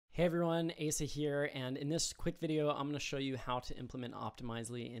Hey everyone, Asa here, and in this quick video I'm going to show you how to implement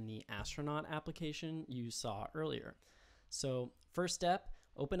Optimizely in the Astronaut application you saw earlier. So first step,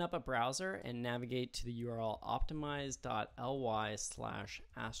 open up a browser and navigate to the URL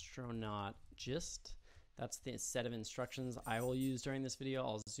optimize.ly/astronautgist. That's the set of instructions I will use during this video.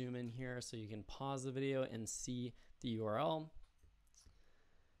 I'll zoom in here so you can pause the video and see the URL.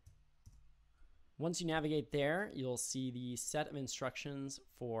 Once you navigate there, you'll see the set of instructions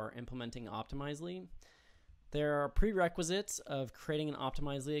for implementing Optimizely. There are prerequisites of creating an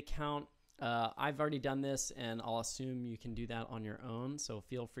Optimizely account. I've already done this, and I'll assume you can do that on your own, so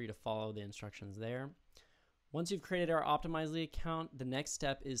feel free to follow the instructions there. Once you've created our Optimizely account, the next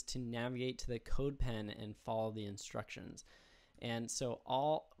step is to navigate to the code pen and follow the instructions. And so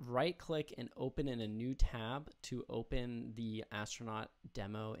I'll right-click and open in a new tab to open the Astronaut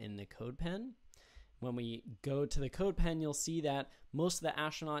demo in the code pen. When we go to the code pen, you'll see that most of the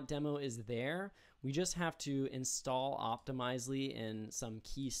Astronaut demo is there. We just have to install Optimizely in some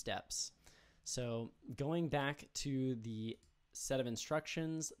key steps. So going back to the set of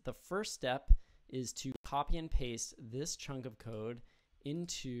instructions, the first step is to copy and paste this chunk of code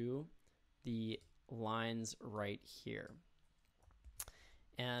into the lines right here.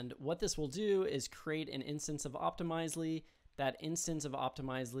 And what this will do is create an instance of Optimizely. That instance of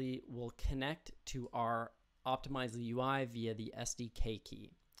Optimizely will connect to our Optimizely UI via the SDK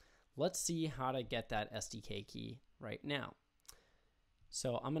key. Let's see how to get that SDK key right now.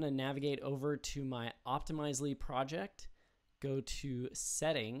 So I'm going to navigate over to my Optimizely project, go to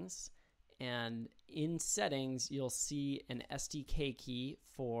Settings, and in Settings you'll see an SDK key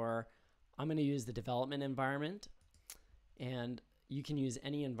for, I'm going to use the development environment, and you can use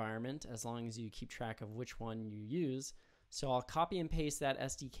any environment as long as you keep track of which one you use. So I'll copy and paste that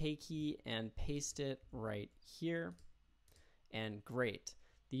SDK key and paste it right here. And great.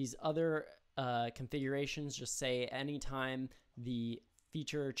 These other configurations just say anytime the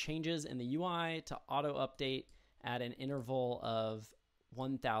feature changes in the UI to auto update at an interval of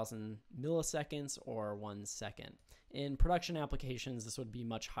 1,000 milliseconds or 1 second. In production applications, this would be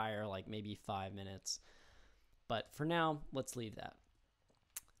much higher, like maybe 5 minutes. But for now, let's leave that.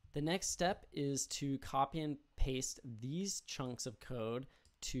 The next step is to copy and paste these chunks of code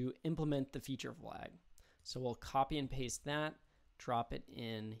to implement the feature flag. So we'll copy and paste that, drop it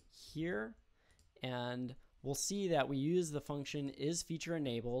in here, and we'll see that we use the function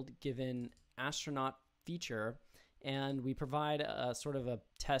isFeatureEnabled given Astronaut feature, and we provide a sort of a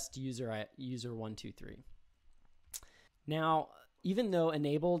test user at user123. Now, even though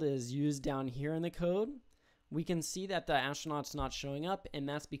enabled is used down here in the code, we can see that the astronaut's not showing up, and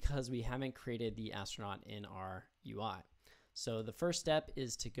that's because we haven't created the astronaut in our UI. So the first step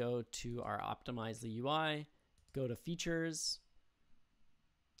is to go to our Optimizely UI, go to Features,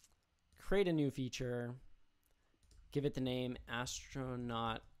 create a new feature, give it the name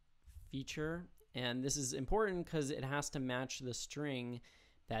Astronaut Feature, and this is important because it has to match the string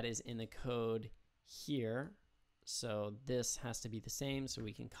that is in the code here. So this has to be the same, so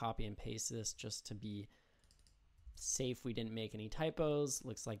we can copy and paste this just to be safe we didn't make any typos.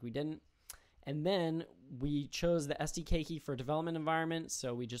 Looks like we didn't. And then we chose the SDK key for development environment,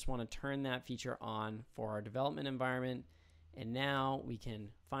 so we just want to turn that feature on for our development environment. And now we can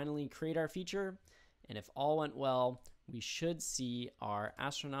finally create our feature, and if all went well, we should see our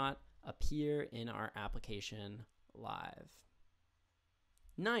astronaut appear in our application live.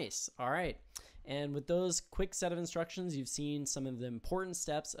 Nice. All right. And with those quick set of instructions, you've seen some of the important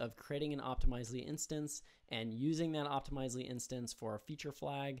steps of creating an Optimizely instance and using that Optimizely instance for a feature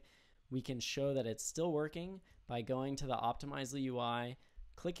flag. We can show that it's still working by going to the Optimizely UI,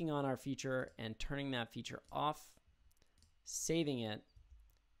 clicking on our feature and turning that feature off, saving it,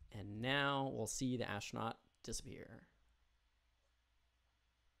 and now we'll see the astronaut disappear.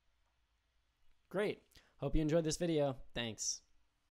 Great. Hope you enjoyed this video. Thanks.